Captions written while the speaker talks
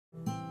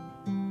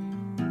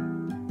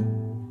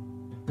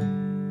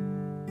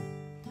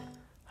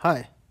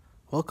Hi,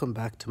 welcome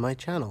back to my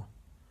channel.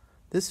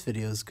 This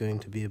video is going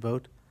to be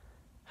about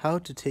how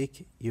to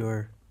take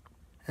your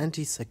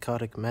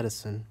antipsychotic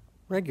medicine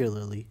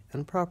regularly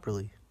and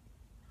properly.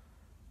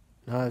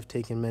 Now, I've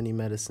taken many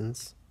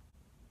medicines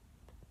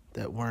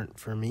that weren't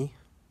for me,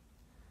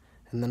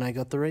 and then I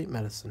got the right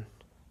medicine.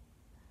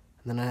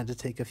 And then I had to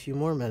take a few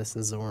more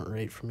medicines that weren't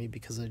right for me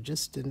because I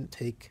just didn't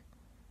take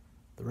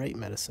the right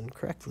medicine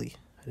correctly.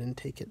 I didn't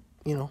take it,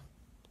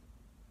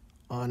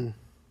 on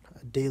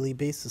a daily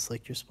basis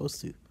like you're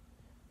supposed to. It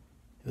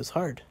was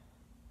hard.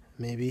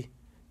 Maybe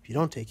if you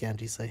don't take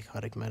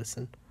antipsychotic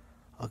medicine,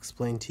 I'll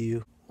explain to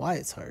you why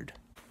it's hard.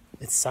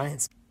 It's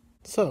science.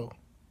 So,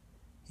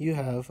 you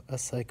have a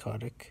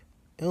psychotic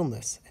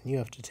illness and you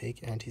have to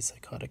take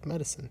antipsychotic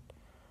medicine.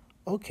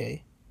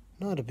 Okay,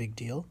 not a big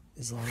deal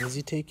as long as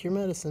you take your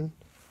medicine.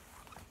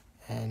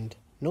 And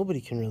nobody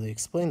can really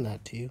explain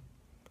that to you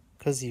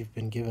because you've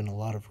been given a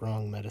lot of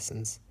wrong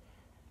medicines.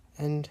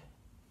 And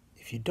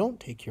if you don't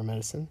take your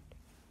medicine,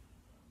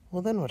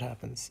 well, then what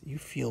happens? You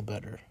feel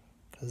better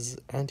because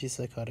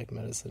antipsychotic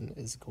medicine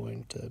is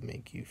going to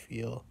make you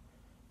feel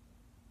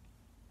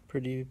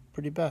pretty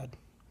bad.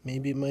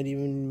 Maybe it might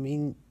even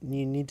mean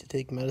you need to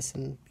take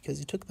medicine because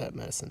you took that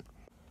medicine.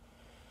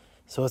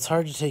 So it's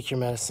hard to take your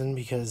medicine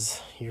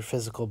because your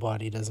physical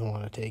body doesn't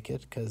want to take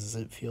it because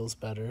it feels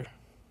better.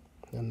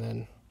 And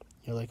then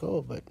you're like,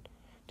 oh, but it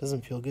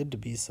doesn't feel good to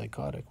be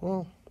psychotic.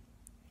 Well,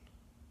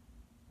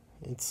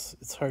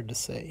 it's hard to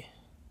say.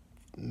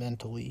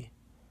 Mentally,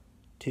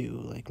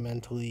 too.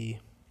 Mentally,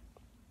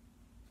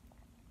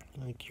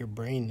 your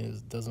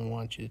brain doesn't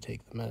want you to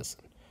take the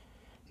medicine.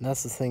 And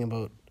that's the thing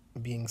about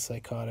being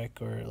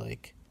psychotic or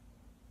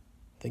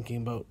thinking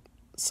about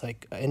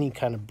any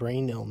kind of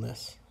brain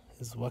illness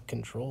is what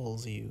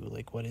controls you.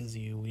 What is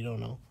you? We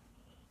don't know.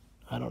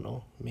 I don't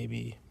know.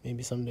 Maybe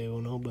someday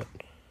we'll know, but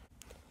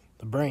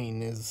the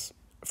brain is,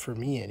 for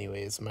me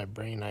anyways, my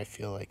brain, I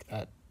feel like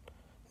that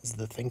is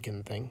the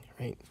thinking thing,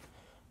 right?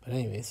 But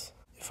anyways,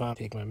 if I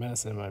take my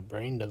medicine and my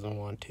brain doesn't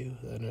want to,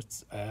 then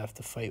I have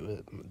to fight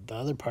with the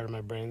other part of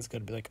my brain's got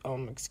to be like,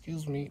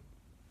 excuse me,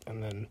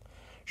 and then,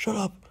 shut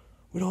up,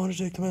 we don't want to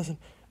take the medicine.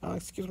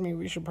 Excuse me,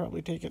 we should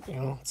probably take it.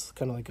 It's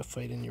kind of like a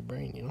fight in your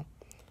brain,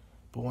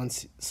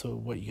 But so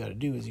what you got to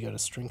do is you got to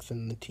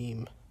strengthen the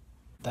team.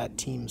 That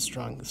team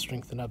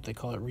strengthen up. They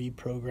call it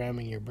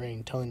reprogramming your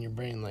brain, telling your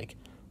brain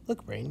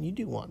look, brain, you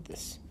do want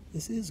this.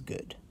 This is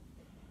good.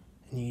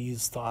 And you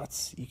use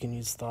thoughts. You can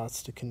use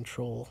thoughts to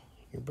control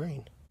your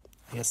brain.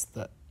 I guess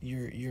that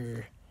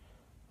your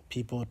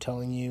people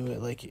telling you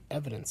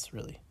evidence,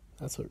 really.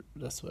 That's what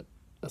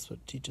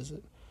teaches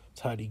it.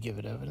 So how do you give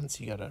it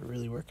evidence? You gotta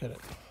really work at it.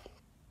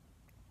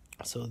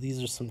 So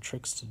these are some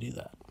tricks to do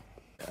that.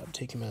 I'm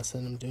taking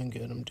medicine, I'm doing good,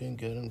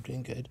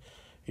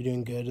 you're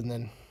doing good, and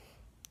then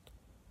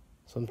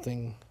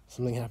something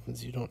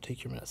happens, you don't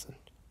take your medicine.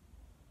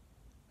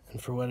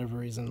 And for whatever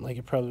reason,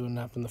 it probably wouldn't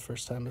happen the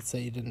first time. Let's say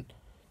you didn't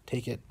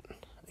take it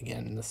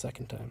again the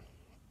second time.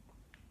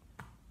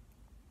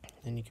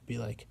 And you could be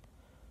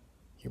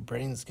your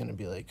brain's going to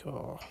be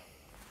oh,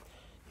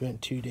 you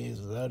went 2 days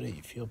without it,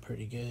 you feel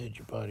pretty good,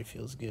 your body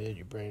feels good,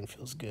 your brain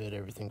feels good,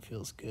 everything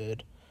feels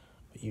good.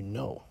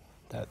 But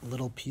that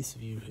little piece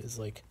of you is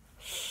we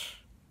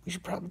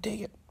should probably take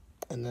it.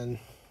 And then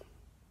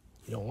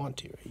you don't want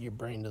to, right? Your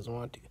brain doesn't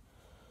want to.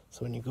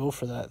 So when you go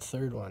for that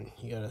third one,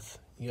 you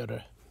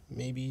gotta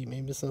maybe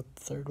it's not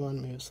the third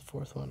one, maybe it's the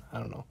fourth one, I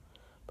don't know.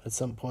 But at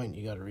some point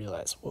you gotta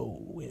realize, whoa,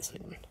 wait a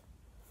second,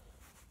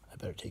 I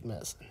better take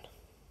medicine.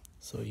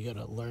 So you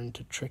gotta learn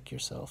to trick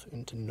yourself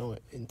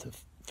into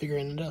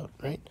figuring it out,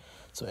 right?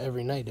 So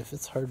every night, if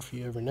it's hard for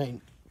you every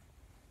night,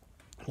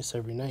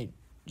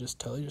 just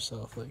tell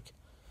yourself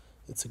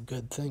it's a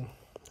good thing,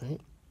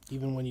 right?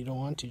 Even when you don't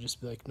want to,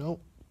 just be like, no,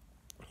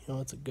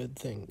 it's a good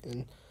thing.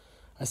 And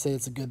I say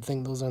it's a good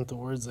thing, those aren't the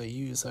words I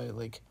use.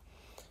 If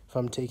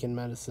I'm taking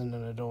medicine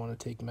and I don't want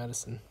to take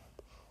medicine,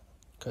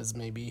 because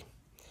maybe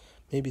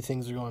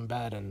things are going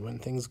bad, and when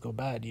things go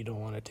bad, you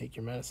don't want to take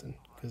your medicine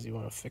because you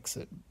want to fix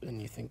it,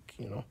 and you think,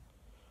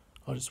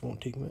 I just won't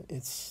take it.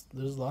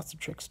 There's lots of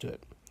tricks to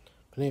it.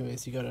 But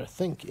anyways, you gotta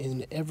think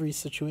in every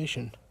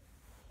situation,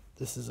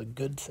 this is a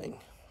good thing.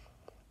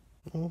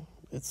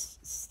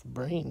 It's the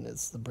brain.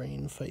 It's the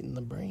brain fighting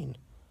the brain.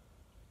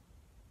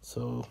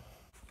 So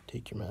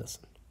take your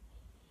medicine.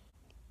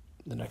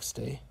 The next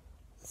day,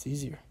 it's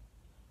easier.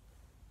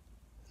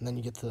 And then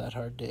you get to that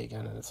hard day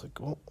again, and it's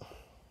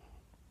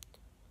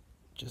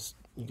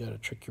you gotta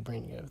trick your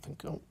brain. You gotta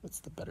think,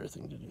 it's the better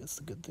thing to do. It's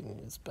the good thing.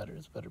 It's better.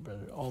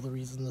 All the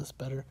reasons it's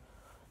better.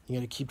 You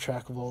gotta keep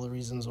track of all the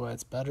reasons why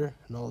it's better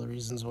and all the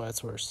reasons why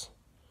it's worse.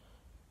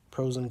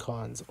 Pros and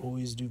cons.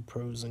 Always do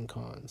pros and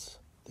cons.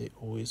 They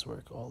always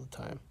work all the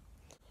time.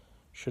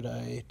 Should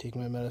I take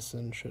my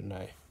medicine? Shouldn't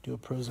I? Do a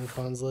pros and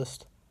cons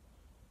list?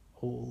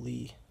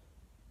 Holy.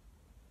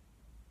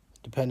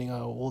 Depending on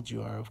how old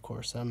you are, of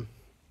course. I'm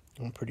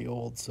pretty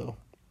old, so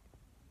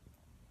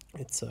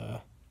it's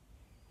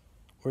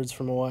words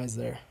from a wise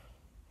there.